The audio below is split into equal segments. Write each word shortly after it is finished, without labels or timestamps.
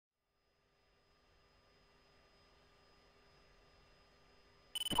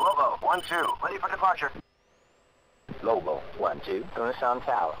Lobo, 1-2, ready for departure. Lobo, 1-2, gonna sound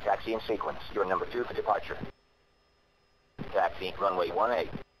Tau. Taxi in sequence. You're number 2 for departure. Taxi, runway 18.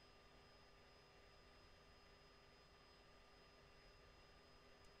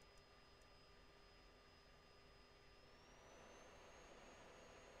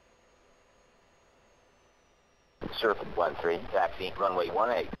 Serpent 13, taxi, runway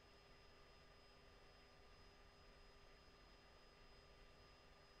 18.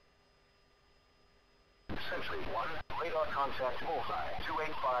 Century 1, radar contact bullseye,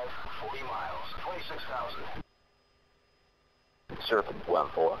 285, 40 miles, 26,000. Serpent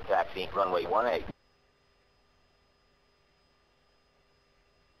 14, taxi, runway 18.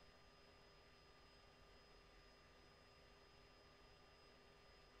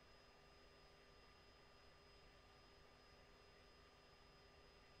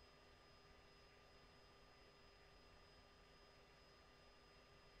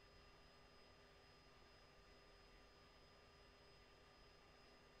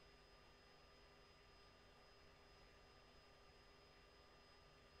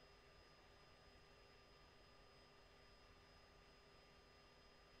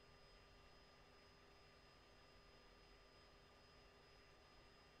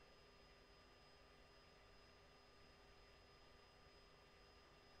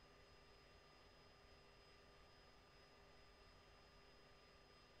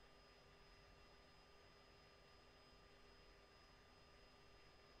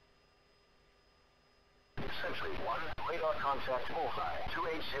 Century 1, radar contact bullseye,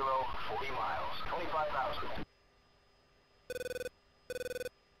 280, 40 miles, 25,000.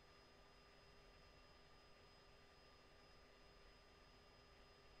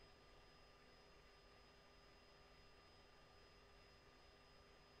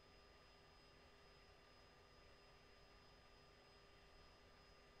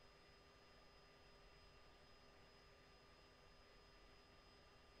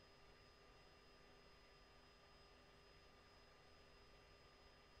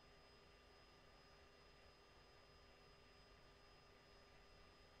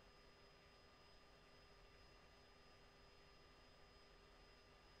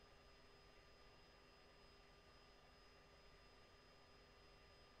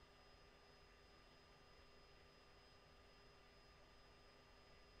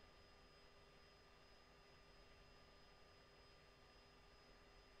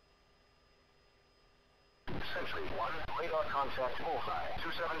 Century 1, radar contact bullseye,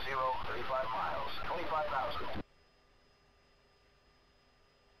 270, 35 miles, 25,000.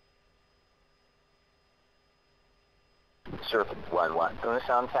 Serpent 11, gonna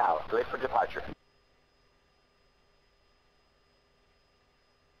sound Tau. Clear for departure.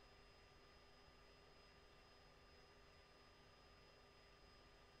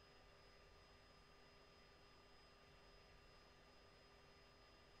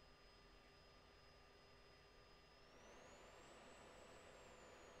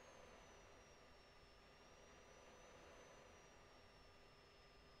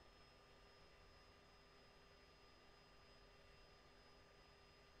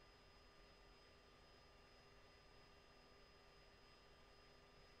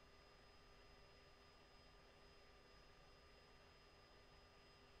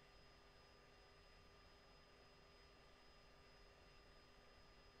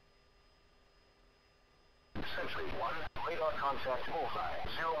 Century 1, radar contact bullseye,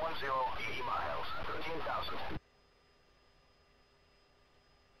 010, 80 miles, 13,000.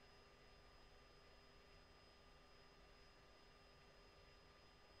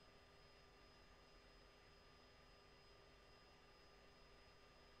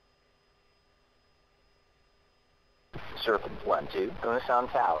 Serpent 12, gonna sound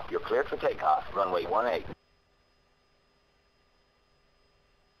Tau. You're cleared for takeoff. Runway 18.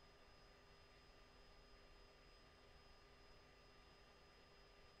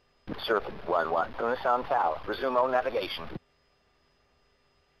 Serpent 11, gonna sound Tau. Resume on navigation.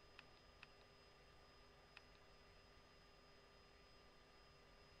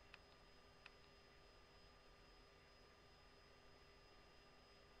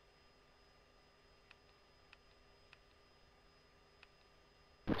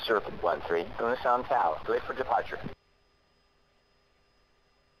 Serpent 13, gonna sound Tau. Cleared for departure.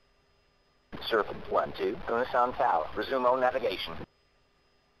 Serpent 12, gonna sound Tau. Resume on navigation.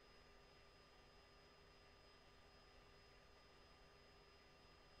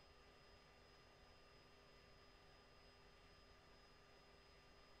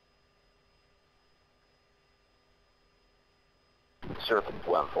 Serpent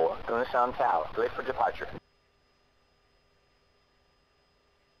 14, gonna sound Tau. Cleared for departure.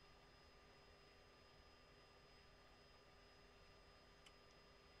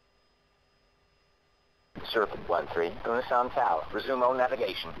 Serpent 1-3, gonna sound Tau. Resume on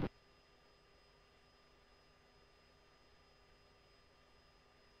navigation.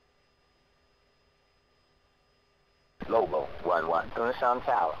 Lobo 1-1, gonna sound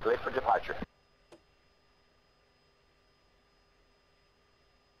Tau. Clear for departure.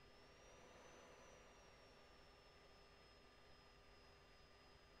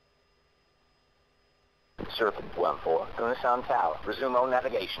 Serpent 1-4, gonna sound Tau. Resume on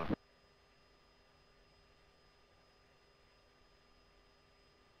navigation.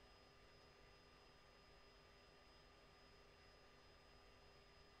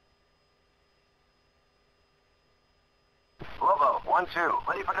 Lobo 1-2,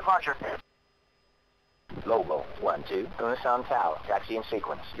 ready for departure. Lobo 1-2, gonna sound Tau. Taxi in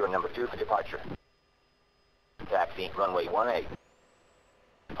sequence. You're number 2 for departure. Taxi, runway 18.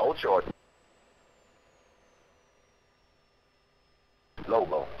 Hold short.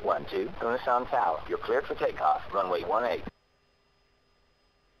 Lobo 1-2, gonna sound Tau. You're cleared for takeoff. Runway 18.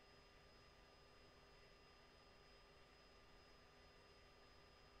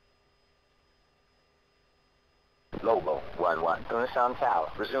 Lobo 1-1, gonna sound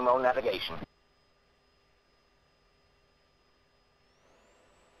Tau. Resume on navigation.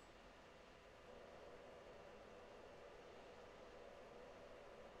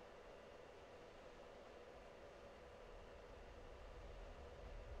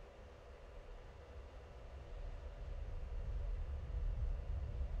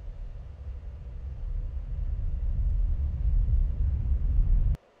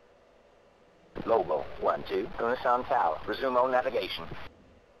 Lobo 1-2, gonna sound Tau. Resume on navigation.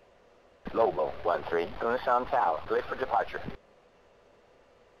 Lobo 1-3, gonna sound Tau. Clear for departure.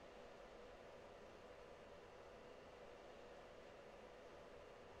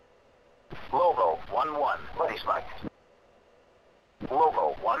 Lobo 1-1, ready spike.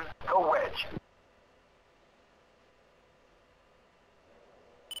 Lobo 1, go wedge.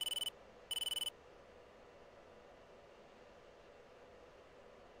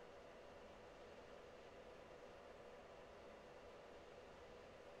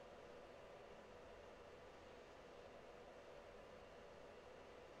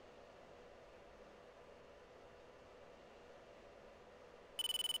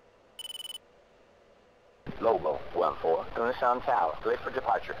 Lobo 1-4, gonna sound Tau. Clear for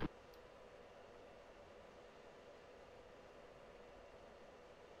departure.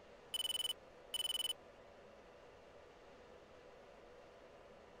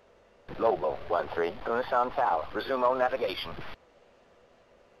 Lobo 1-3, gonna sound Tau. Resume on navigation.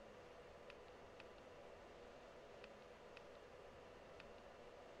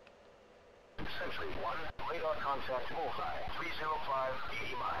 Century 1, radar contact bullseye. 305,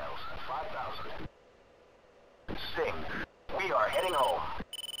 80 miles, 5,000. Sting, we are heading home.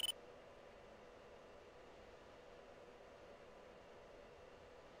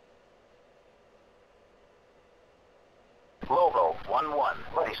 Lobo 1-1,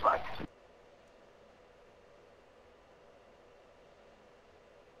 ready spike.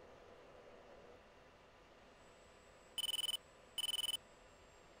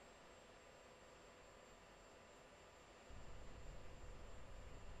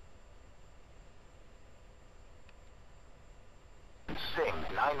 Sting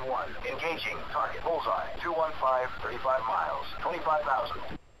 9-1, engaging target bullseye. 215, 35 miles,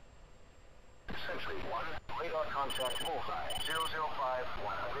 25,000. Century 1, radar contact bullseye. 005,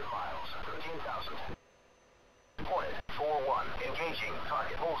 100 miles, 13,000. Hornet 4-1, engaging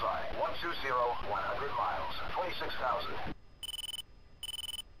target bullseye. 120, 100 miles, 26,000.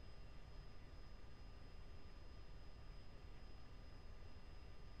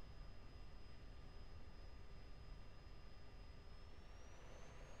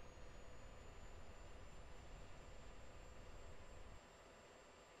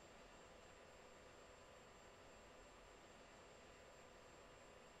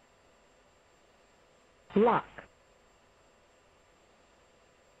 Lock.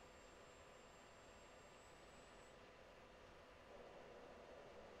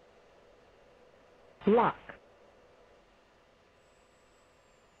 Lock.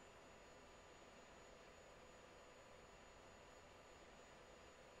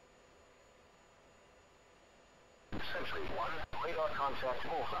 Century 1, radar contact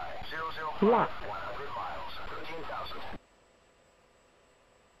bullseye. 005, Lock. 100 miles, 13,000.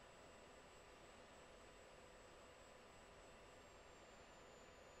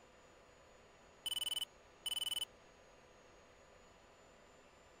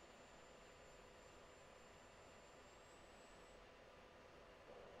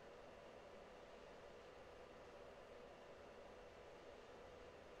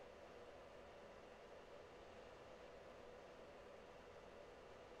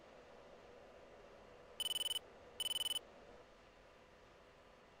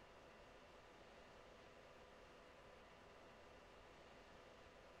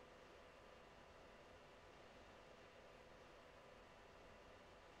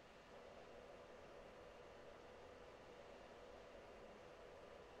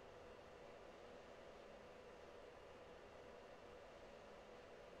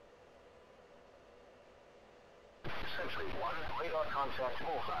 Sentry 1, radar contact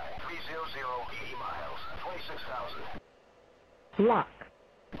bullseye. 300, 80 miles. 26,000. Lock.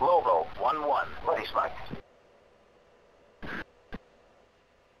 Logo 1-1, ready spike.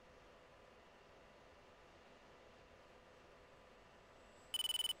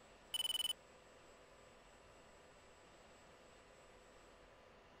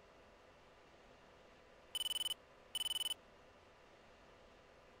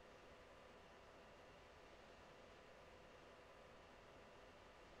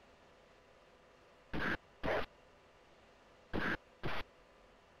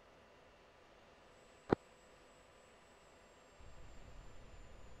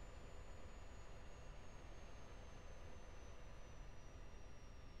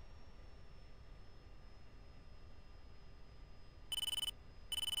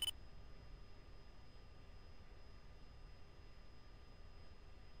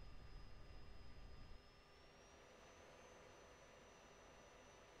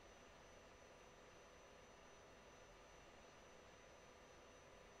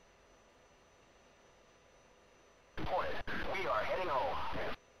 Reported. We are heading home.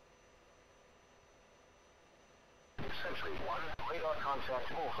 Sentry 1, radar contact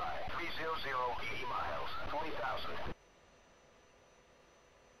bullseye. 300, 80 miles. 20,000.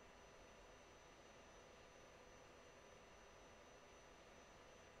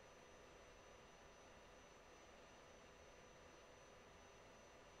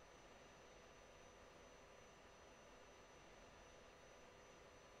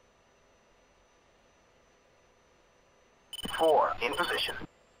 Four in position.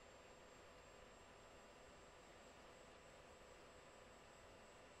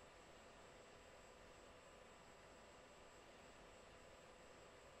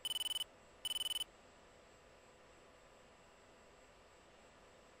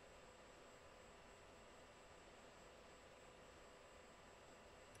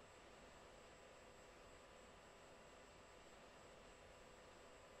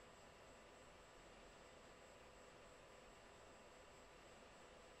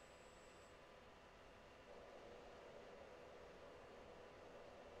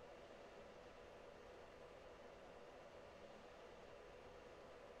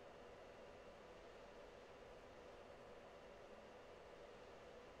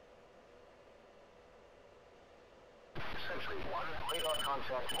 Sentry 1, radar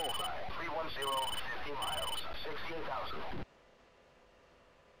contact bullseye. 310, 50 miles. 16,000.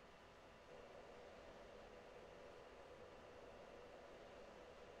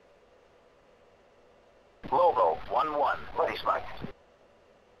 Logo 1-1, ready spike.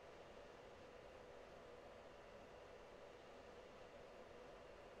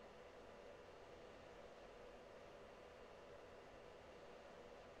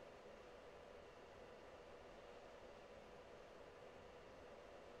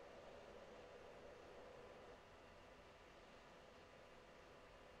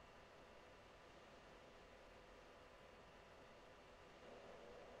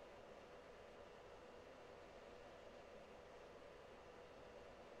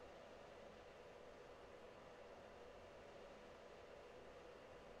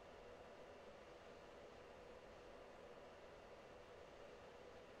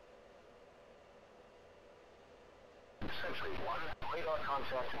 Sentry 1, radar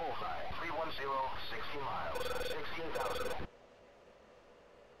contact bullseye. 310, 60 miles. 16,000.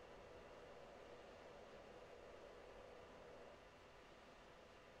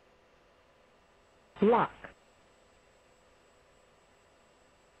 Lock.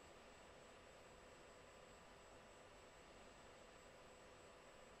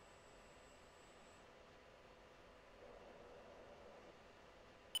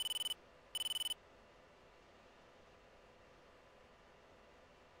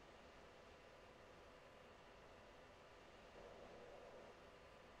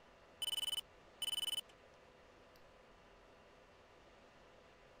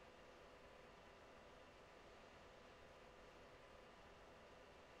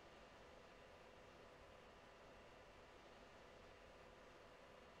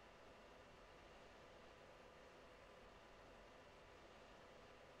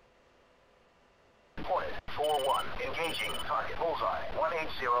 Reported. 4-1. Engaging. Target bullseye. 180,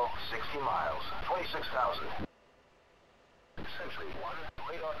 60 miles. 26,000. Sentry 1,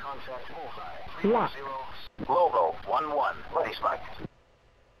 radar contact bullseye. Lock. 310. Logo 1-1, ready spike.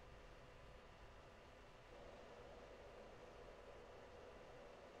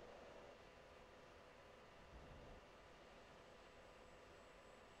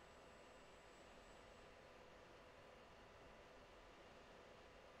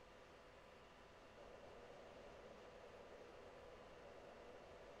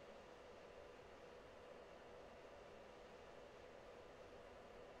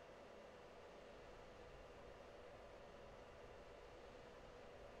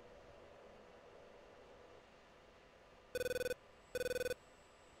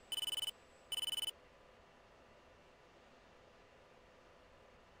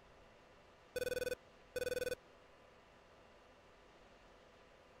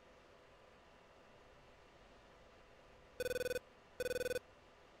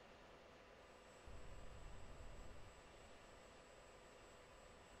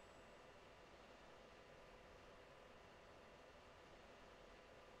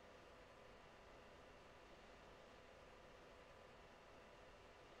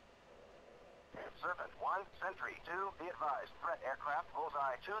 Serpent 1, Sentry 2, be advised. Threat aircraft,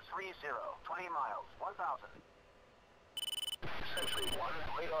 bullseye 230, 20 miles, 1,000. Sentry 1,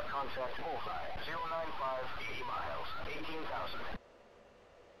 radar contact bullseye, 095, 80 miles,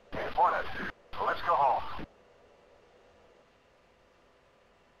 18,000. Hornet, let's go home.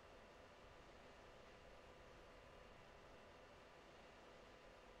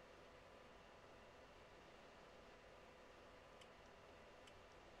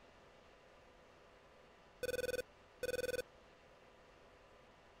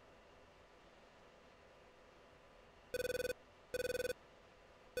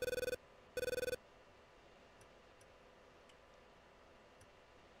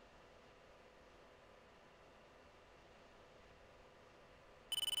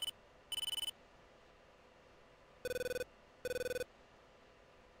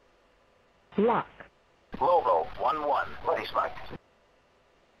 Lock. Logo 1-1, buddy spike.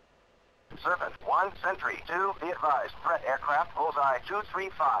 Serpent 1, Sentry 2, be advised. Threat aircraft, bullseye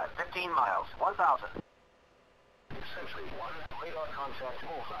 235, 15 miles, 1,000. Sentry 1, radar contact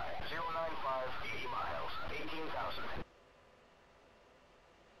bullseye, 095, 80 miles, 18,000.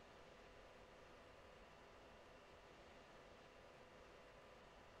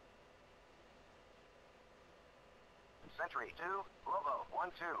 Sentry 2, Lobo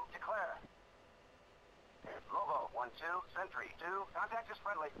 1-2, declare. Lobo 1-2, Sentry 2, contact is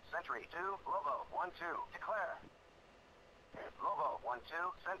friendly. Sentry 2, Lobo 1-2, declare. Lobo 1-2,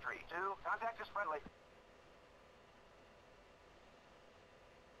 Sentry 2, contact is friendly.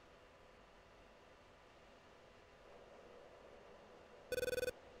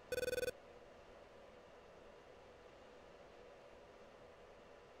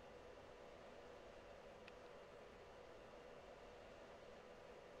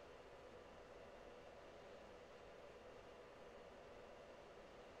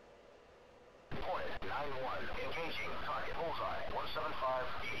 Hornet 9-1, engaging target bullseye, 175,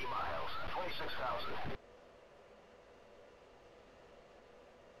 80 miles, 26,000.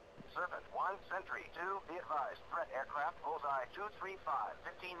 Serpent 1, Sentry 2, be advised. Threat aircraft, bullseye 235,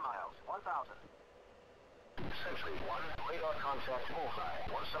 15 miles, 1,000. Sentry 1, radar contact bullseye,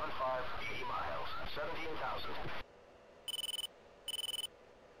 175, 80 miles, 17,000.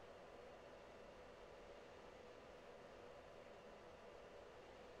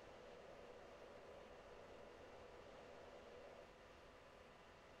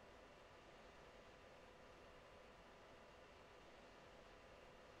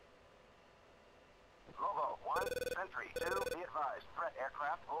 Lobo 1, Sentry 2, be advised. Threat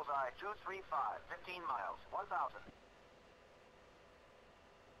aircraft, bullseye 235, 15 miles, 1,000.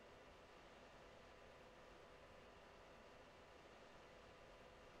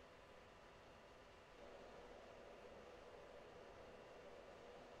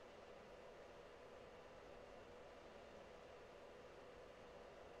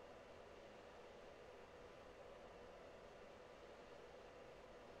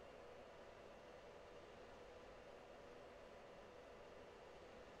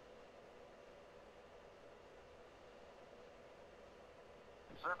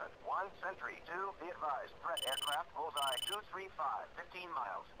 Serpent 1, Sentry 2, be advised. Threat aircraft, bullseye 235, 15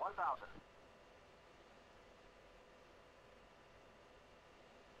 miles, 1,000.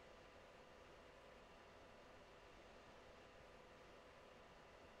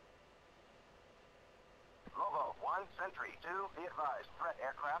 Lobo 1, Sentry 2, be advised. Threat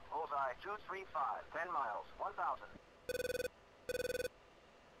aircraft, bullseye 235, 10 miles, 1,000.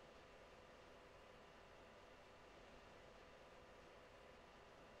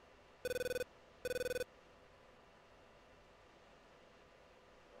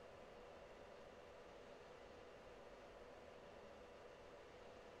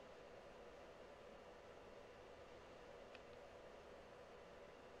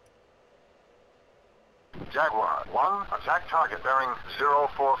 Jaguar 1, attack target bearing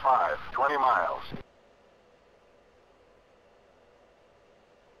 045, 20 miles.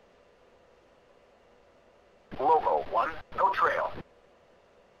 Logo 1, no trail.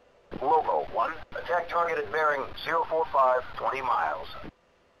 Logo 1, attack target at bearing 045, 20 miles.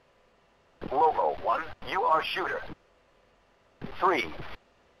 Logo 1, you are shooter. 3,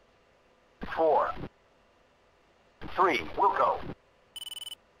 4, 3, we'll go.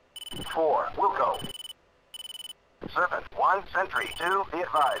 4, we'll go. Serpent 1, Sentry 2, be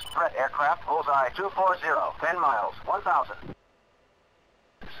advised. Threat aircraft, bullseye 240, 10 miles, 1,000.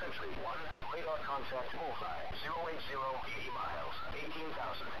 Sentry 1, radar contact bullseye, 080, 80 miles, 18,000.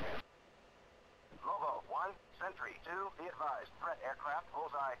 Lobo 1, Sentry 2, be advised. Threat aircraft,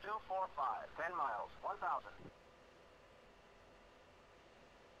 bullseye 245, 10 miles, 1,000.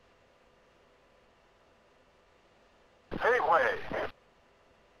 Pave way.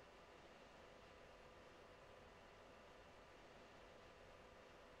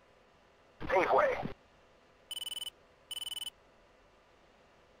 Pave way.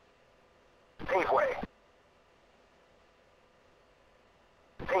 Pave way.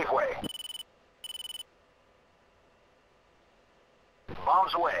 Pave way.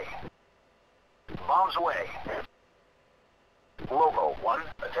 Bombs away. Bombs away. Logo 1.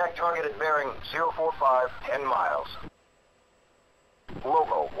 Attack target at bearing 045, 10 miles.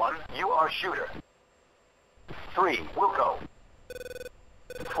 Logo 1. You are shooter. 3. Wilco.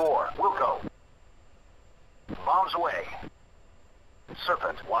 4. Wilco. Bombs away.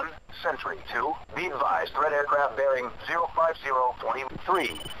 Serpent 1. Sentry 2. Be advised. Threat aircraft bearing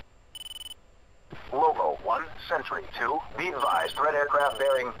 05023. Logo 1. Sentry 2. Be advised. Threat aircraft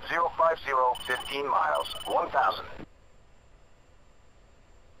bearing 05015 miles. 1000.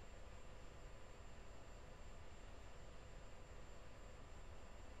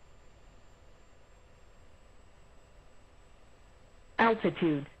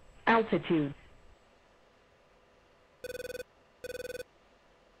 Altitude. Altitude.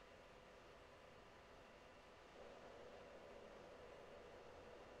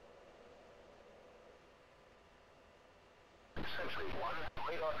 Sentry 1.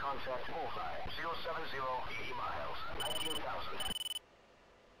 Radar contact bullseye. 07080 miles. 19,000.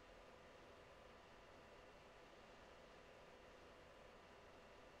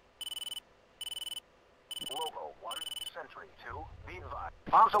 Logo 1. Sentry 2. Be advised.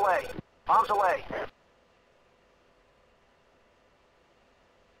 Bombs away. Bombs away.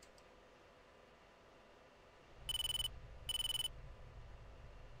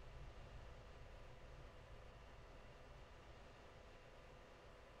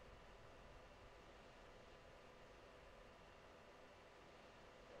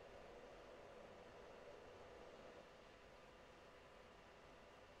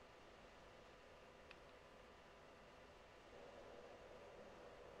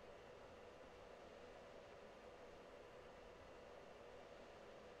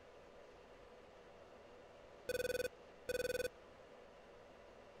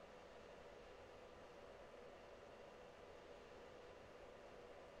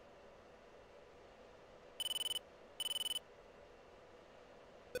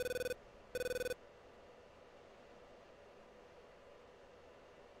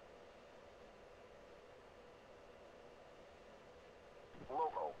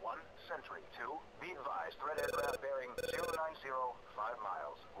 Logo 1. Sentry 2. Be advised. Threat aircraft bearing 090, 5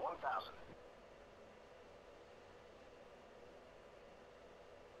 miles. 1000.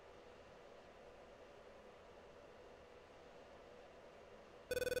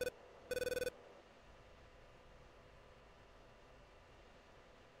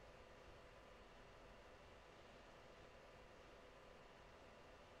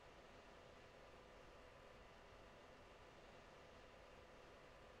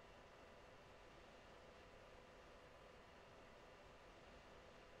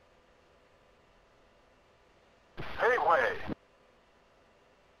 Pave way.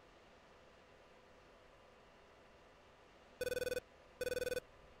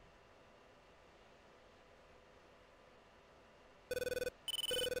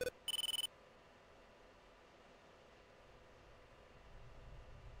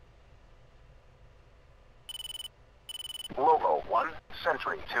 Logo 1.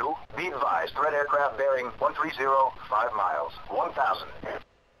 Sentry 2. Be advised. Threat aircraft bearing 130, 5 miles. 1000.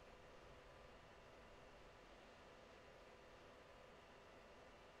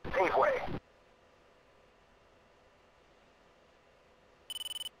 Pave way.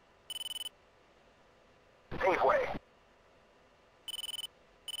 Pave way.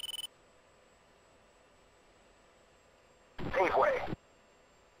 Pave way.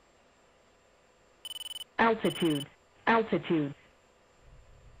 Altitude. Altitude.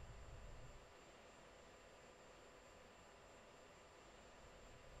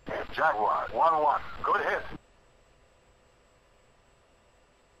 Jaguar 1-1. Good hit.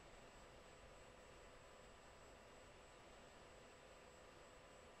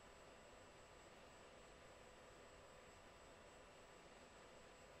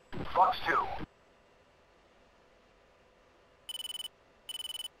 Fox 2.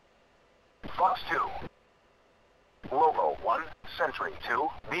 Fox 2. Logo 1. Sentry 2.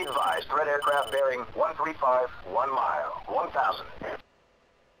 Be advised. Threat aircraft bearing 135, 1 mile. 1000.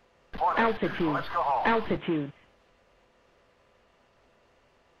 Altitude. Let's go home. Altitude.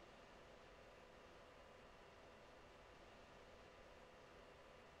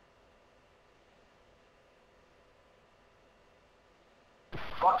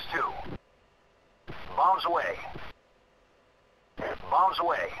 Fox 2. Bombs away. Bombs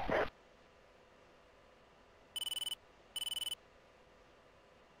away.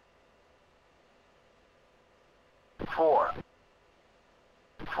 4.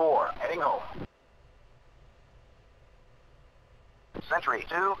 4, heading home. Sentry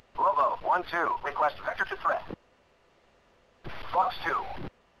 2, Lobo 1-2, request vector to threat. Fox 2.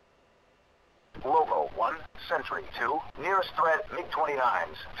 Lobo 1, Sentry 2, nearest threat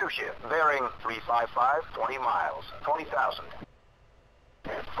MiG-29s, 2-ship, bearing 355, 20 miles, 20,000.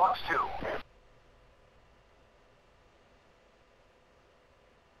 Fox 2.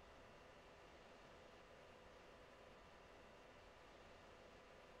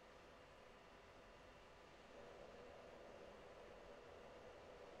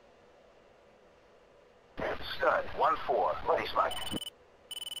 Stud 1-4, buddy spike.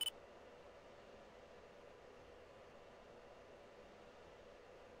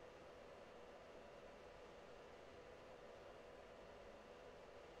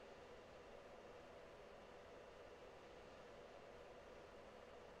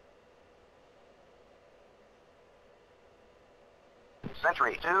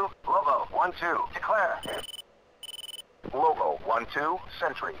 Sentry 2, Lobo 1-2, declare. Lobo 1-2,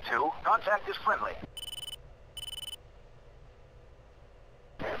 Sentry 2, contact is friendly.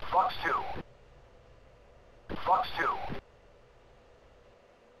 Fox 2. Fox 2.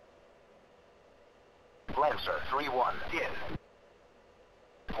 Lancer 3-1, in.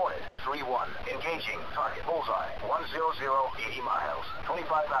 Hornet 3-1, engaging, target bullseye, 100, 80 miles,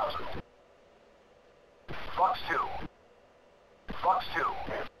 25,000. Fox 2. Fox 2.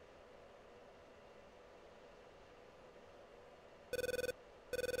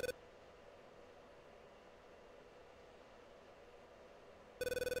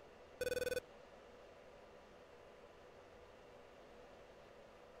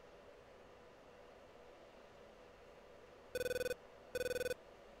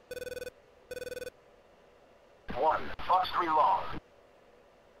 One, Fox 3 long.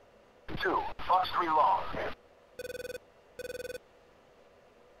 2, Fox 3 long.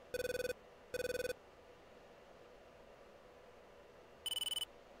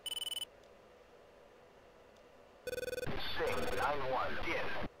 Sing 9-1, in.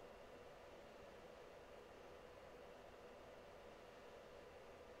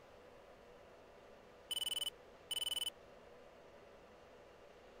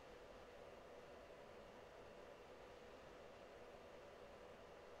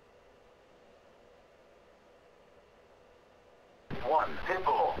 One,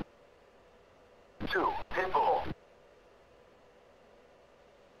 Pitbull. 2, Pitbull.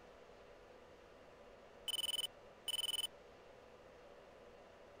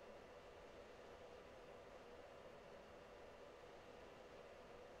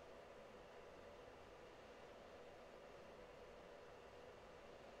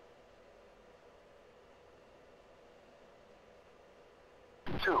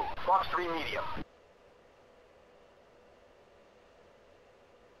 Two, Fox 3 medium.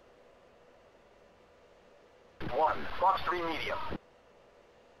 1, Fox 3 medium.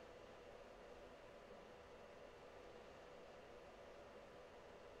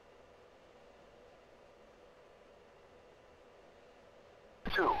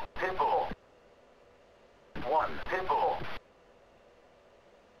 2, Pitbull. 1, Pitbull.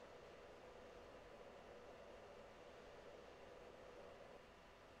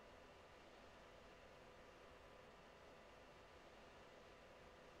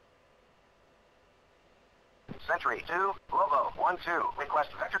 Sentry 2, Lobo 1-2, request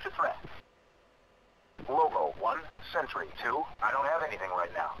vector to threat. Lobo 1, Sentry 2, I don't have anything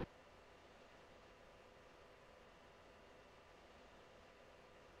right now.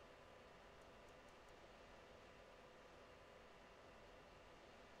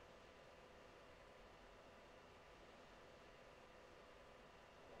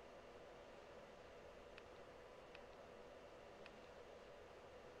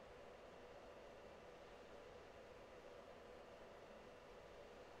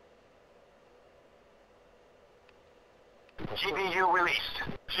 GBU released.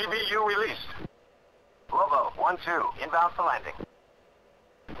 GBU released. Lobo 1-2, inbound for landing.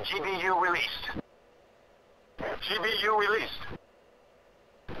 GBU released. GBU released.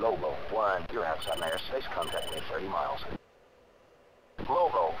 Lobo 1, you're outside my airspace. Contact me 30 miles.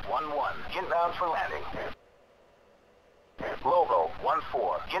 Lobo 1-1, inbound for landing. Lobo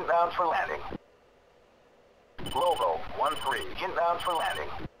 1-4, inbound for landing. Lobo 1-3, inbound for landing.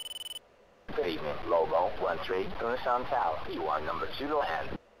 Good evening, Lobo 1-3, from the Sun Tower. You are number 2 to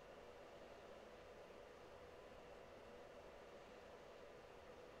land.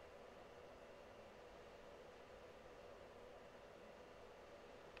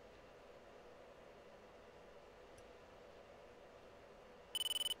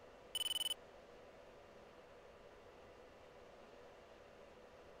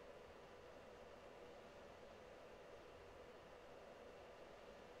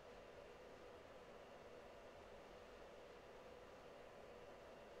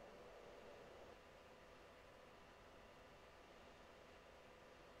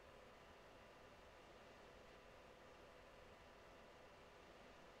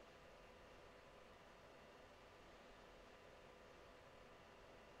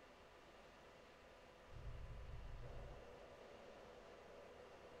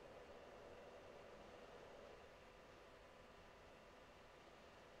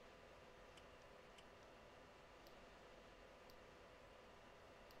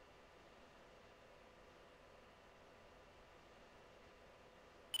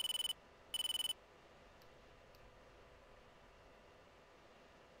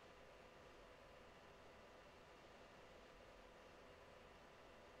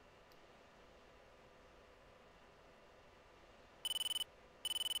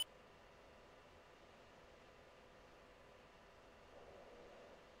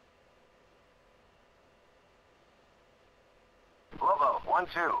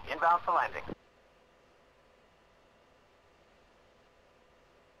 1-2, inbound for landing.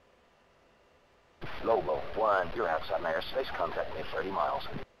 Lobo 1, you're outside my airspace. Contact me at 30 miles.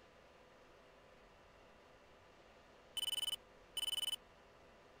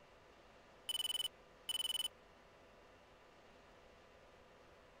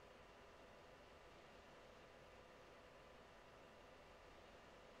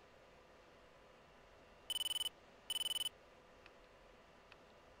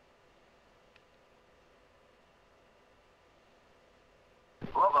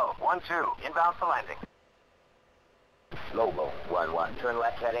 Lobo 1-2, inbound for landing. Lobo 1-1, turn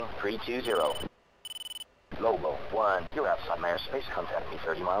left heading 320. Lobo 1, you're outside my airspace. Contact me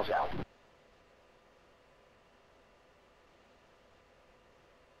 30 miles out.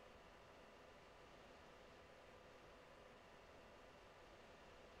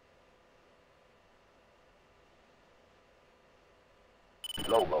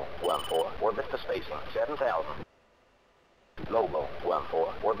 Lobo 1-4, orbit the spacing 7,000. Lobo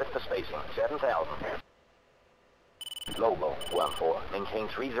 1-4, orbit the spacing 7,000. Lobo 1-4, maintain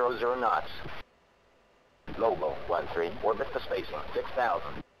 300 knots. Lobo 1-3, orbit the spacing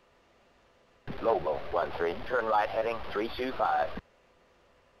 6,000. Lobo 1-3, turn right heading 325.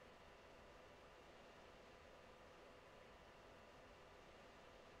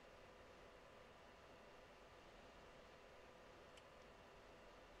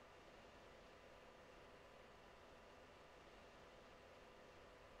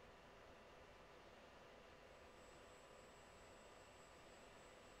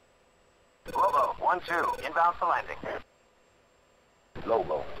 Lobo 1-2, inbound for landing.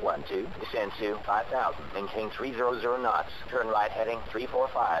 Lobo 1-2, descend to 5,000, maintain 300 knots, turn right heading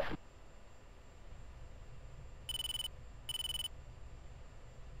 345.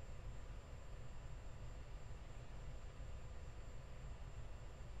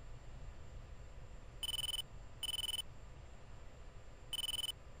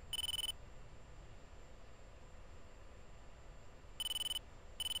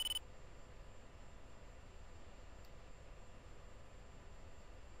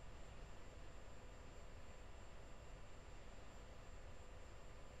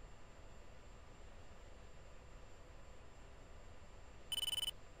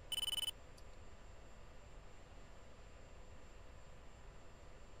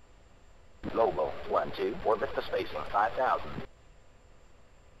 Lobo 1-2, orbit the spacing 5,000.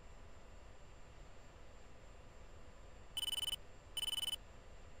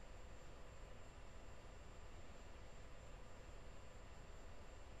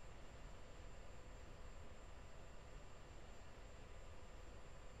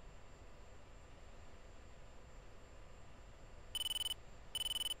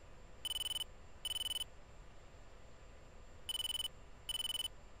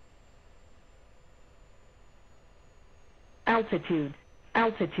 Altitude.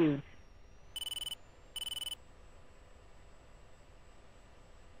 Altitude.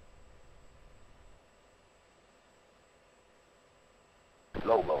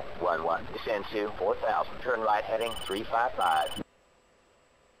 Lobo 1-1, descend to 4,000, turn right heading 355.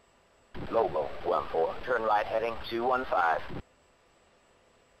 Lobo 1-4, turn right heading 215.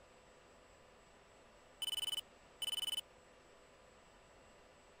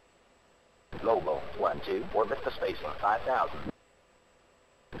 Lobo 1-2, orbit the spacing 5,000.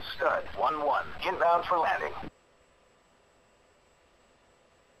 Stud 1-1, inbound for landing.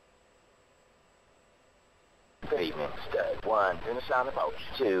 Good evening, Stud 1, in the sound approach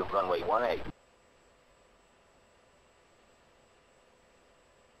to runway 18.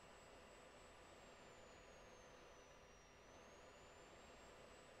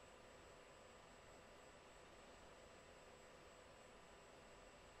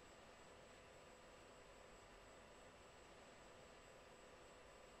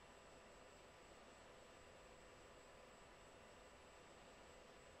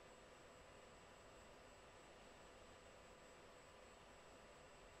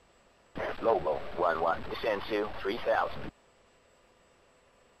 Lobo 1-1, descend to 3,000.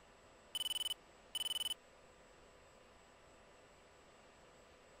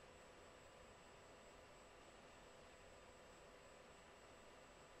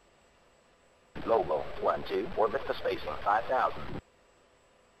 Lobo 1-2, orbit the spacing 5,000.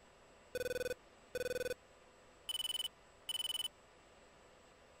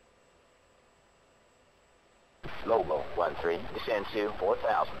 Lobo 1-3, descend to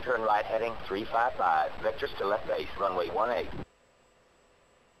 4,000, turn right heading 355, vectors to left base, runway 18.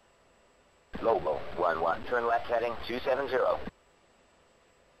 Lobo 1-1, turn left heading 270.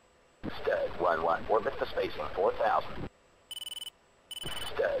 Stud 1-1, orbit the spacing 4,000.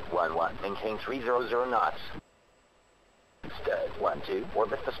 Stud 11, maintain 300 knots. Stud 12,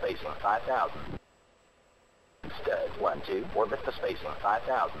 orbit the spacing 5,000. Stud 12, orbit the spacing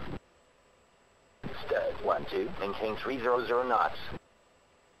 5,000. Stud 12, maintain 300 knots.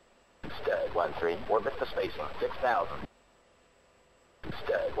 Stud 13, orbit the spacing 6,000.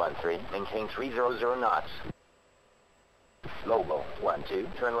 Stud 13, maintain 300 knots. Lobo 12,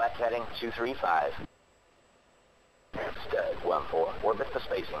 turn left heading 235. Stud 14, orbit the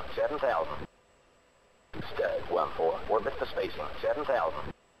spacing 7,000. Stud 14, orbit the spacing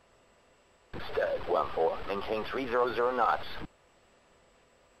 7,000. Stud 14, maintain 300 knots.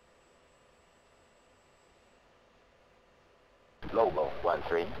 Lobo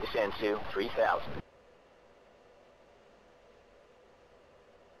 13, descend to 3,000.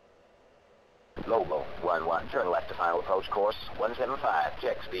 Lobo 11, turn left to final approach course 175,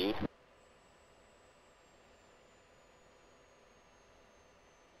 check speed.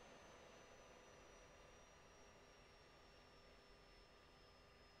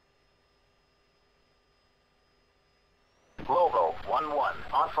 Lobo 11,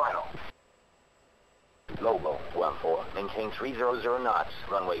 on final. Lobo 14, maintain 300 knots,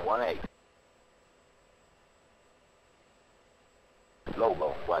 runway 18.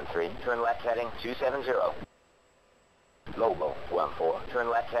 Lobo 13, turn left heading 270. Lobo 14, turn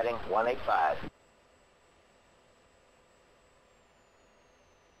left heading 185.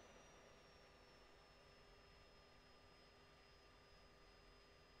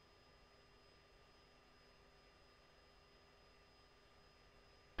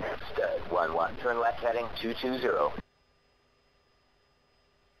 Stud 11, turn left heading 220.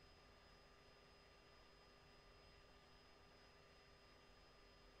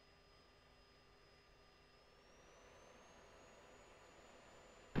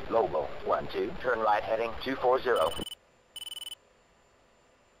 Lobo 12, turn right heading 240.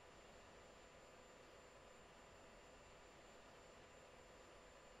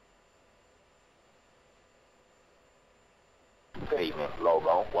 Good evening,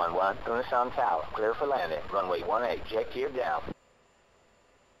 Lobo 11, Tucson Tower, clear for landing, runway 18, jet gear down.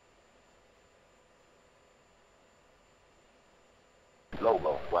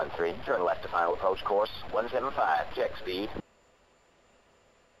 Lobo 13, turn left to final approach course 175, check speed.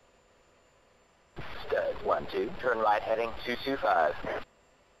 Stud 12, turn right heading 225.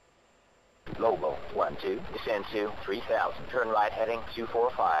 Lobo 12, descend to 3,000, turn right heading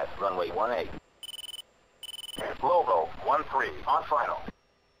 245, runway 18. Lobo 13, on final.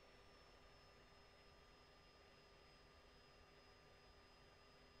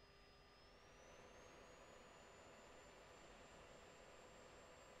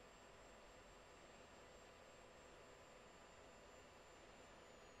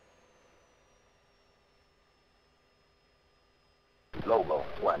 Lobo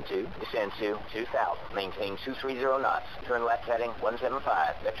 12, descend to 2,000, maintain 230 knots, turn left heading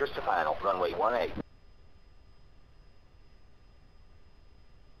 175, vectors to final, runway 18.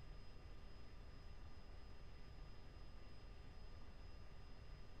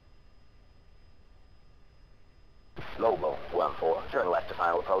 Lobo 14, turn left to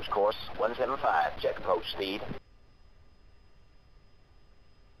final approach course 175, check approach speed.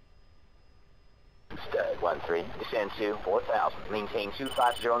 Stud 13, descend to 4,000, maintain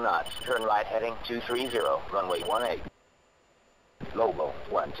 250 knots, turn right heading 230, runway 18. Lobo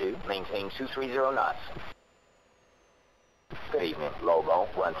 12, maintain 230 knots. Good evening, Lobo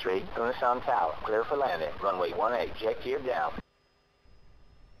 13, Tucson Tower, clear for landing, runway 18, jet gear down.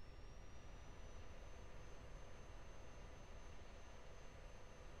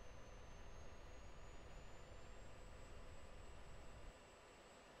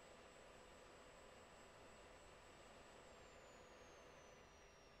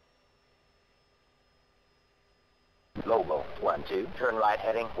 Lobo 12, turn right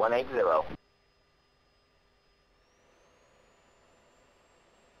heading 180.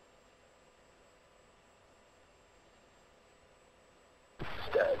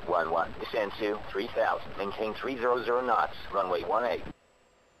 Stud 11, descend to 3,000, maintain 300 knots, runway 18.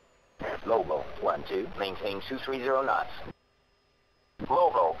 Lobo 12, maintain 230 knots.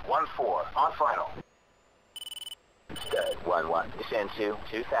 Lobo 14, on final. Stud 11, descend to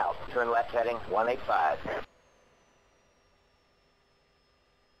 2,000, turn left heading 185.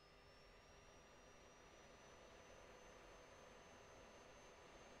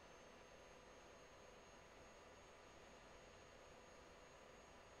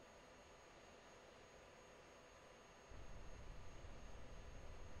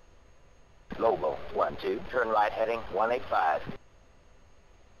 Lobo 12, turn right heading 185.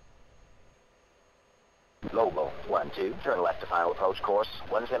 Lobo 12, turn left to final approach course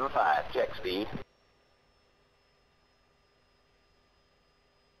 175, check speed.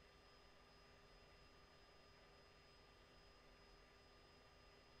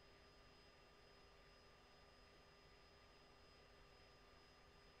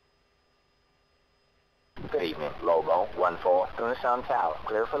 Good evening, Lobo 14, Tucson Tower,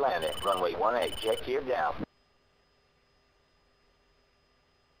 clear for landing, runway 18, check gear down.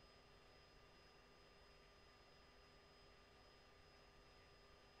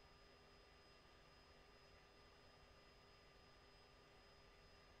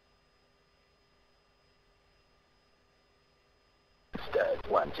 Stud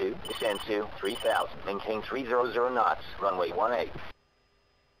 12, descend to 3000, maintain 300 knots, runway 18.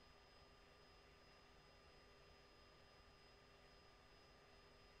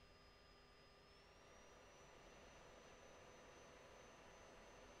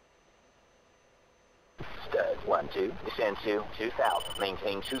 Stud 12, descend to 2000,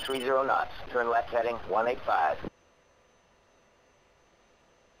 maintain 230 knots, turn left heading 185.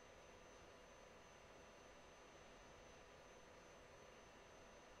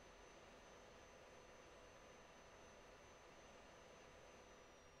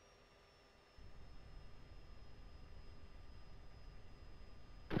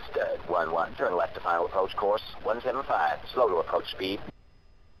 Stud 11, turn left to final approach course 175, slow to approach speed.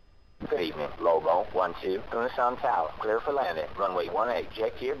 Good evening, Lobo 12, Tucson Tower, clear for landing, runway 18,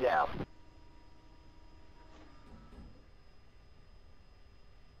 check gear down.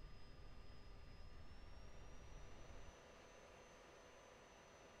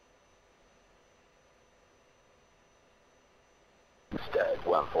 Stud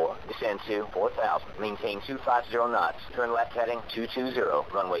 14, descend to 4000, maintain 250 knots, turn left heading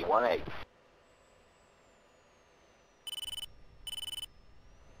 220, runway 18.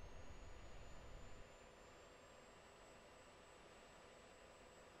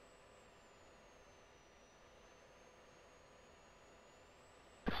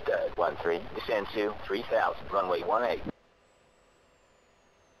 Stud 13, descend to 3000, runway 18.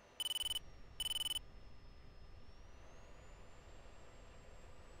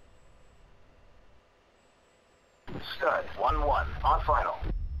 Stud 11, on final.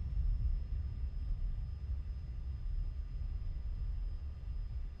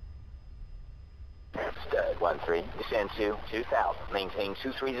 Stud 13, descend to 2000, maintain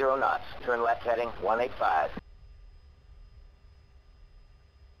 230 knots, turn left heading 185.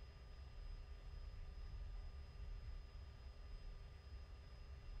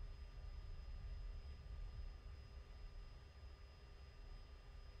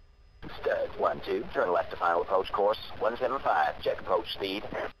 Stud 12, turn left to final approach course 175, check approach speed.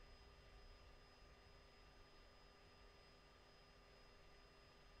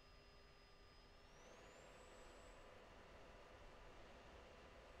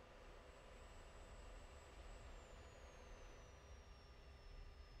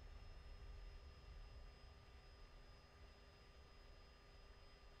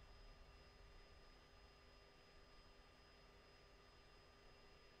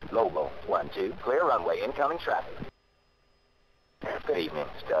 Lobo 12, clear runway, incoming traffic. Good evening,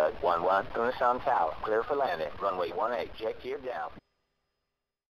 Stud 11, Tucson Tower, clear for landing, runway 18, check gear down.